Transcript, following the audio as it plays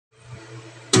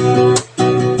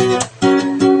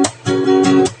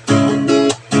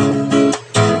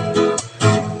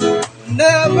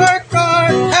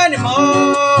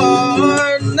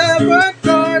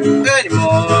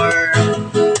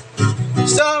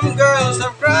Some girls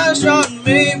have crushed on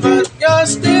me, but you're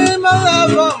still my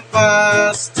love on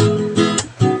past.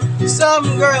 Some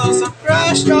girls have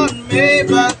crushed on me,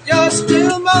 but you're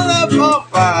still my love on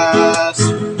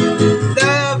past.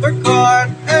 Never caught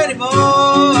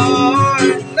anymore,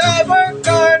 never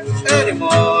caught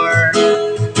anymore.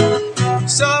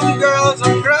 Some girls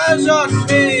have crushed on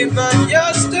me, but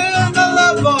you're still my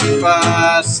love on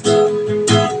past.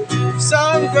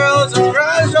 Some girls have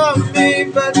crushed on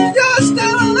me, but you're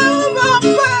still my love on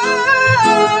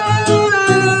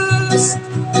past.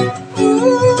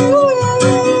 Ooh.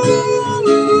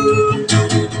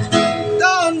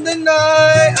 Don't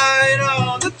deny I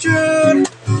know the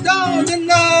truth. Don't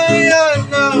deny I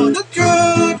know the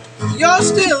truth. You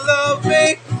still love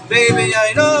me, baby,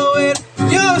 I know it.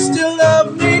 You still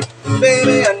love me,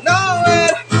 baby, I know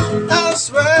it. I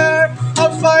swear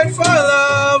I'll fight for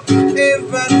love,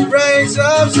 even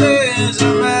breakups is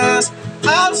a mess.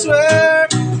 I swear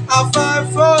I'll fight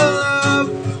for love,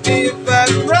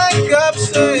 even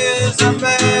breakups is a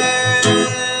mess.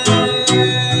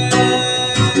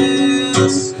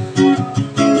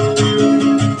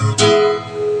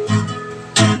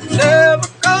 Never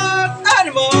caught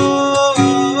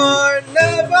anymore,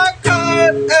 never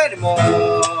caught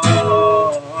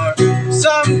anymore.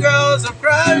 Some girls have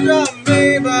crushed on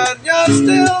me, but you're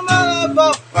still my love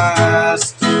of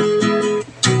past.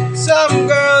 Some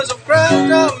girls have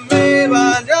crushed on me,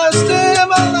 but you're still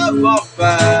my love of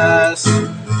past.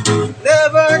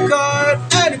 Never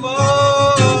caught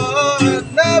anymore,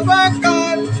 never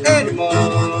caught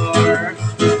anymore.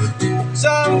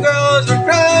 Some girls have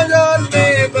crushed on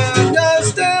me, but you're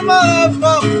still my love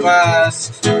of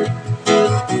past.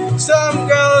 Some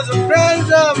girls have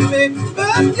crushed on me,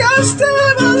 but you're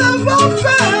still my love of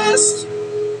past.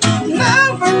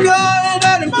 Never caught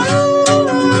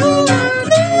anymore,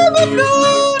 never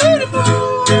caught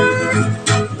anymore.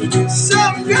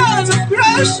 Some girls have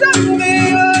crushed on